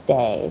West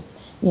days,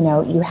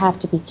 you have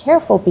to be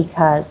careful,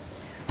 because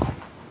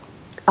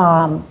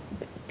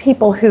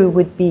people who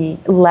would be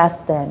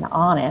less than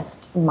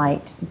honest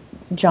might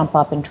jump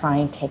up and try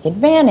and take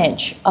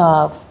advantage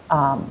of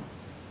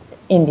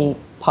indie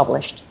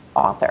published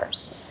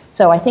authors.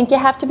 So I think you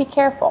have to be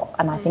careful,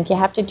 and I think you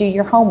have to do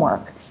your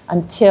homework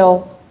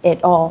until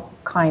it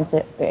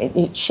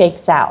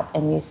shakes out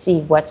and you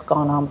see what's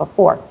gone on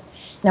before.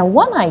 Now,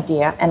 one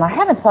idea, and I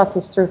haven't thought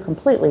this through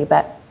completely,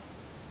 but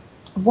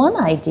one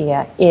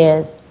idea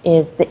is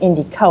the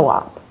indie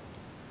co-op.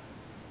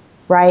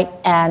 Right,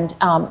 and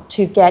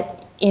to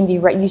get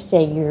indie, you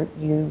say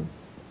you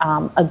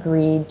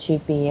agreed to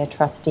be a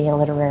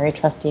literary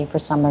trustee for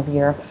some of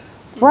your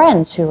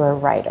friends who are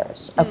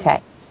writers.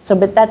 Okay, so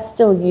but that's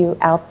still you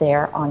out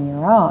there on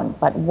your own.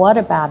 But what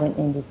about an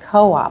indie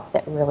co-op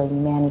that really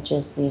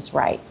manages these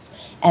rights,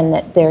 and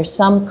that there's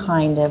some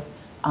kind of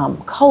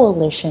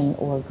coalition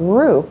or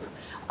group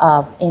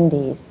of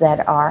indies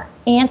that are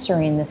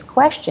answering this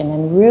question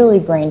and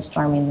really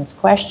brainstorming this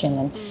question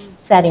and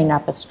setting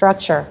up a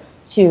structure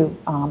to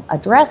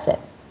address it.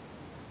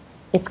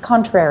 It's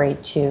contrary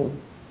to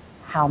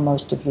how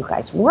most of you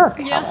guys work.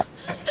 Yeah.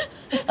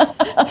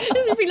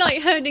 It would be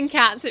like herding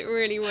cats, it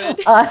really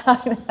would.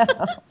 I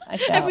know.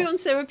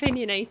 Everyone's so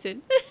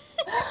opinionated.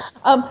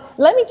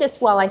 Let me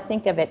just, while I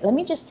think of it, let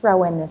me just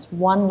throw in this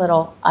one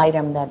little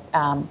item that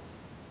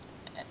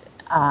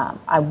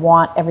I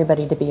want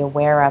everybody to be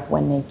aware of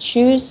when they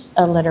choose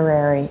a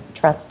literary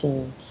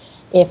trustee.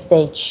 If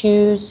they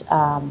choose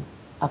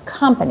a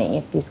company,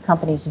 if these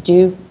companies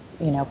do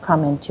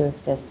come into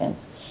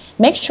existence,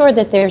 make sure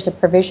that there's a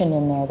provision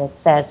in there that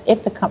says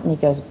if the company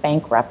goes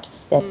bankrupt,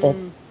 that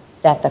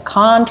the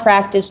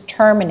contract is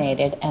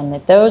terminated and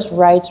that those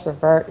rights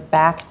revert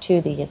back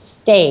to the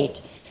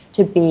estate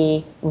to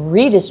be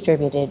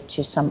redistributed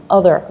to some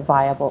other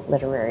viable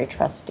literary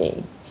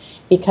trustee.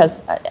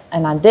 Because,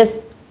 and on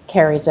this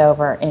carries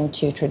over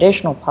into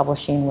traditional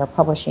publishing, where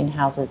publishing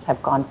houses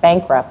have gone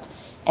bankrupt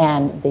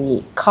and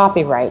the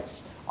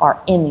copyrights are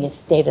in the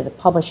estate of the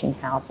publishing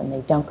house and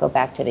they don't go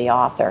back to the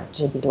author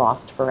to be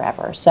lost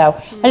forever. So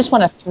I just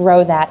want to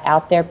throw that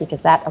out there,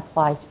 because that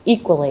applies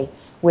equally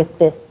with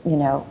this,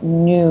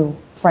 new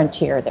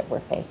frontier that we're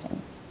facing.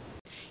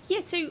 Yeah,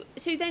 so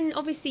then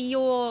obviously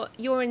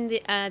you're in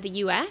the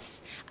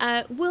US.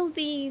 Will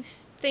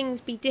these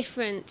things be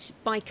different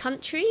by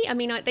country? I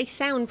mean, they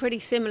sound pretty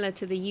similar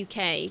to the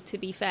UK, to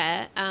be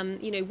fair.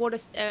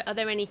 Are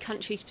there any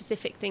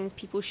country-specific things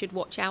people should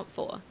watch out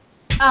for?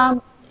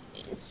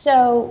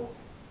 So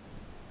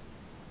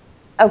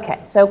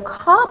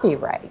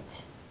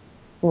copyright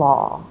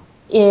law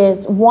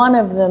is one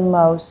of the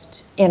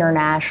most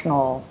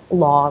international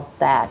laws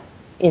that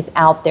is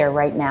out there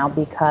right now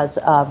because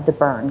of the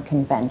Berne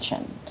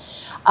Convention.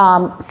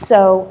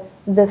 So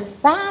the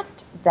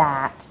fact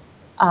that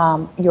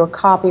your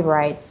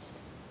copyrights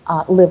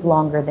live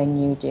longer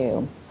than you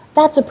do,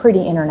 that's a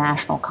pretty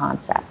international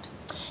concept.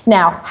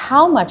 Now,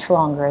 how much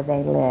longer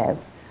they live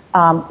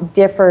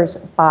differs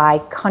by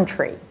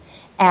country.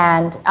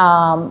 And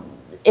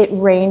it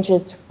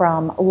ranges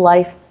from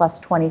life plus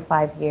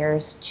 25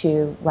 years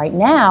to, right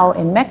now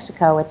in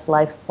Mexico, it's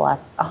life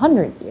plus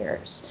 100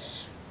 years.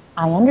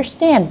 I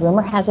understand,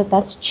 rumor has it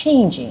that's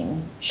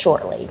changing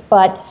shortly.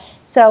 But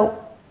so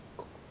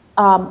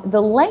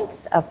the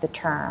length of the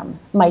term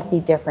might be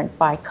different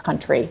by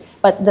country.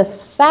 But the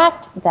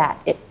fact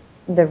that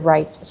the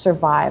rights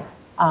survive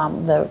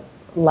the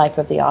life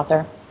of the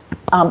author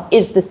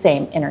is the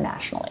same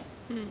internationally.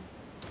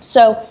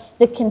 So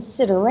the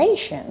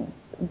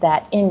considerations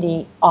that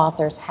indie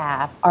authors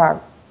have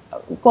are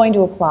going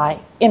to apply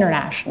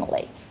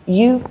internationally.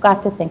 You've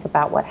got to think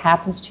about what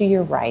happens to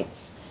your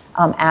rights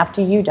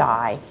after you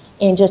die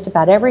in just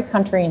about every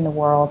country in the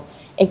world,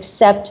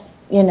 except,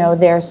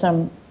 there are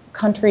some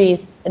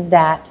countries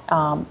that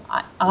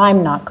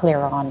I'm not clear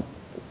on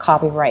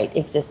copyright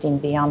existing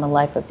beyond the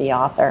life of the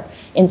author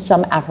in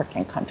some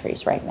African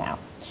countries right now.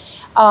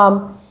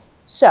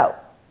 So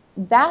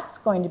that's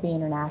going to be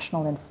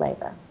international in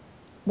flavor.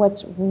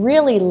 What's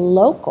really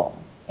local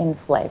in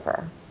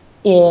flavor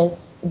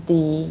is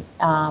the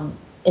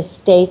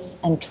estates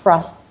and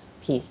trusts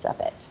piece of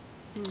it.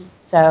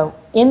 So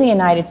in the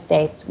United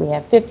States, we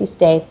have 50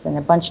 states and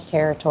a bunch of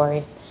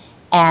territories,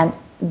 and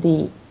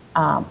the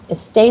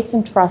estates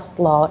and trust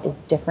law is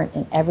different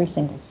in every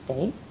single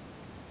state.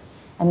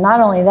 And not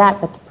only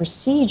that, but the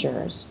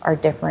procedures are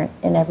different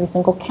in every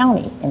single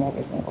county in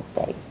every single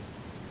state.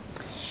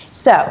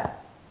 So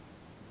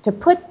to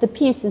put the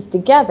pieces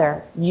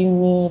together, you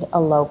need a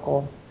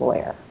local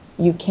lawyer.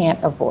 You can't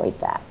avoid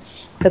that.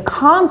 The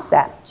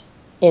concept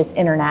is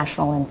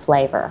international in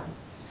flavor.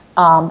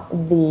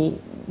 The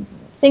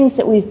things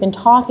that we've been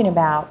talking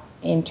about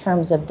in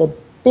terms of the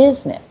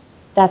business,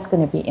 that's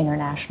going to be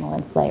international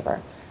in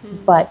flavor.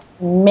 But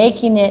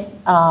making it,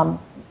 the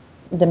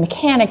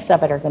mechanics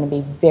of it are going to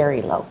be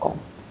very local.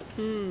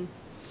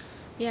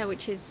 Yeah,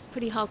 which is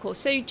pretty hardcore.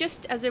 So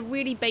just as a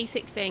really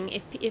basic thing,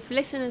 if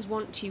listeners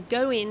want to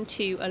go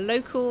into a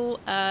local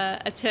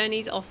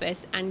attorney's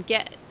office and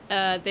get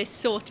this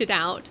sorted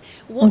out,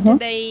 what do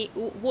they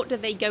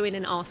go in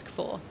and ask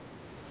for?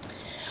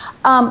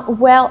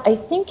 Well, I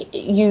think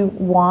you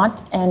want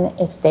an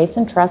estates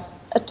and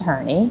trusts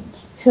attorney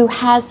who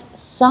has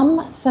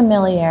some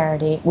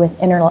familiarity with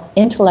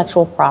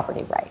intellectual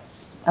property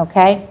rights,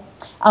 okay?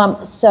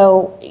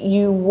 So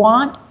you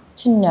want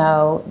to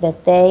know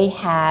that they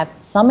have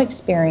some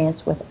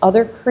experience with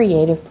other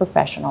creative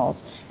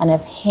professionals and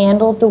have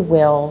handled the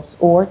wills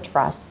or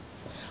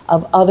trusts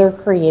of other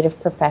creative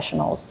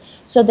professionals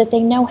so that they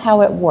know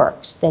how it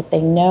works, that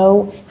they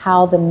know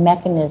how the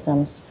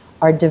mechanisms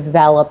are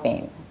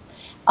developing.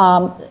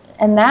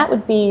 And that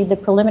would be the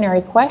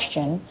preliminary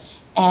question,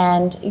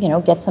 and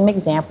get some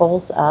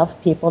examples of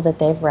people that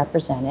they've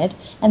represented,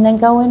 and then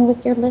go in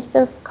with your list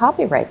of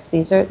copyrights.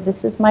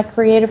 This is my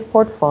creative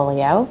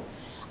portfolio,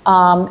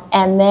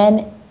 and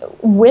then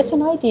with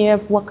an idea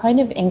of what kind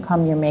of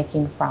income you're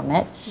making from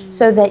it,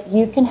 so that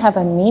you can have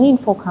a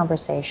meaningful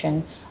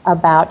conversation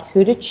about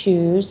who to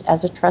choose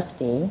as a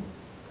trustee,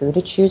 who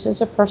to choose as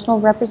a personal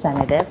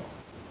representative,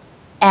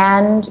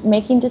 and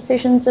making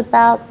decisions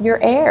about your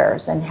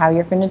heirs and how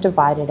you're going to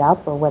divide it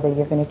up, or whether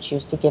you're going to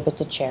choose to give it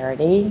to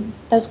charity,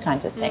 those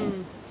kinds of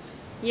things.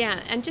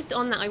 Yeah, and just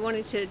on that, I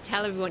wanted to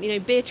tell everyone,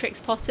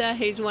 Beatrix Potter,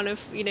 who's one of,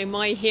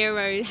 my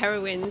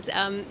heroines,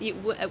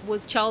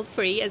 was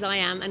child-free, as I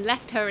am, and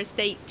left her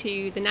estate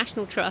to the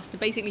National Trust,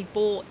 basically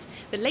bought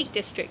the Lake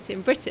District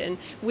in Britain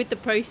with the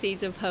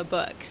proceeds of her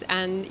books.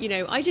 And,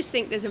 I just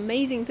think there's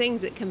amazing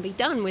things that can be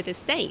done with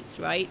estates,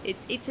 right?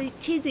 It is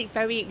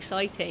very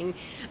exciting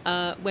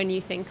when you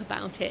think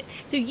about it.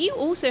 So you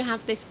also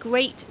have this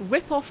great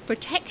rip-off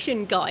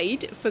protection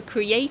guide for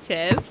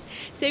creatives.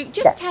 So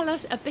just tell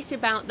us a bit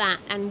about that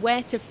and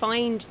where to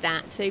find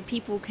that, so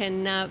people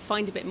can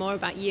find a bit more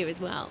about you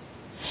as well.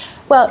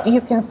 Well,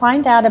 you can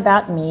find out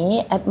about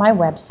me at my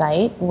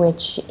website,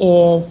 which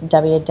is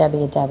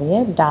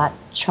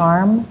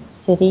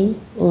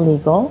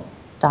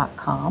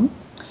www.charmcitylegal.com.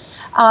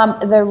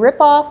 The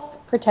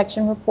rip-off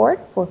protection report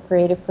for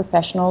creative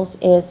professionals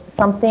is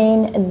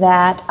something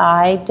that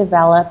I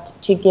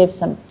developed to give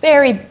some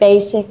very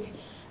basic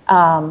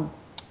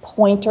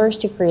pointers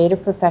to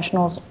creative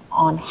professionals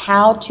on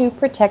how to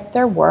protect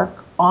their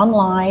work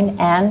online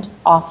and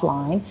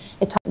offline.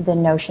 It talks about the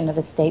notion of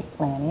estate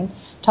planning,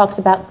 talks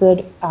about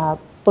good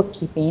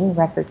bookkeeping,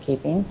 record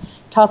keeping,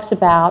 talks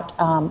about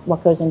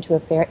what goes into a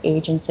fair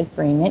agent's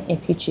agreement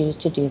if you choose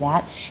to do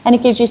that, and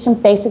it gives you some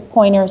basic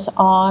pointers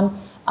on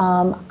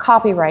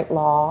copyright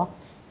law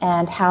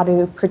and how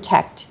to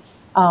protect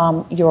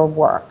your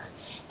work.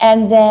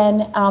 And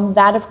then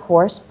that, of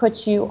course,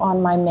 puts you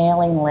on my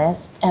mailing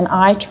list, and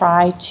I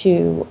try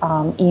to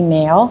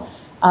email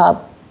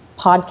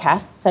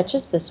podcasts such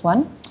as this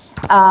one,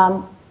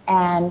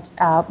 and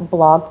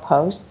blog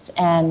posts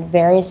and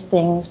various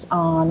things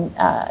on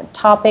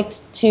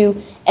topics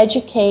to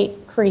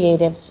educate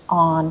creatives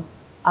on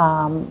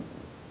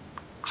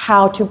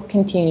how to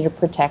continue to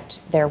protect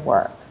their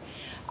work.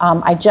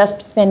 I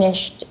just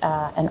finished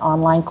an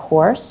online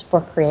course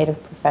for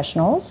creative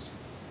professionals.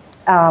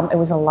 It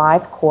was a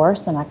live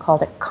course, and I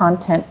called it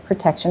Content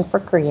Protection for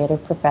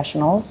Creative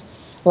Professionals.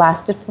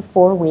 Lasted for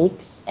 4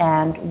 weeks,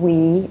 and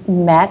we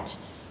met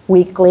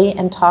weekly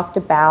and talked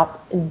about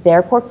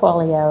their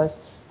portfolios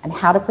and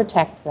how to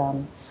protect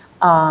them.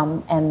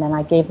 And then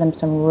I gave them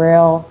some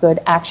real good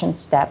action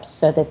steps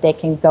so that they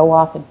can go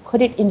off and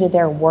put it into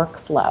their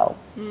workflow.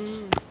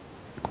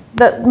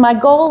 My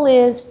goal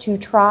is to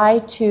try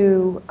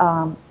to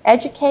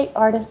educate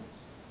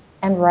artists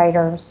and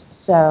writers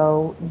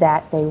so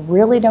that they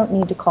really don't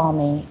need to call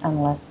me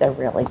unless they're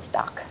really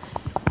stuck.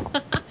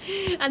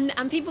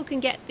 And people can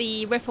get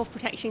the rip-off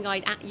protection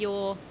guide at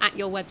your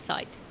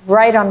website.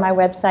 Right on my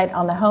website,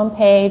 on the home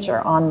page,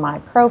 or on my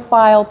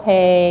profile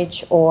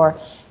page, or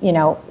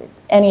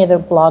any of the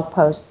blog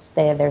posts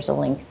there. There's a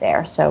link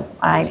there. So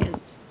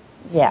Brilliant.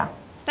 Yeah.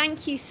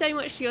 Thank you so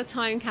much for your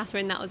time,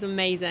 Kathryn. That was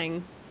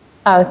amazing.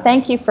 Oh,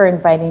 thank you for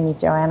inviting me,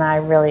 Joanna. I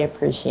really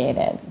appreciate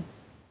it.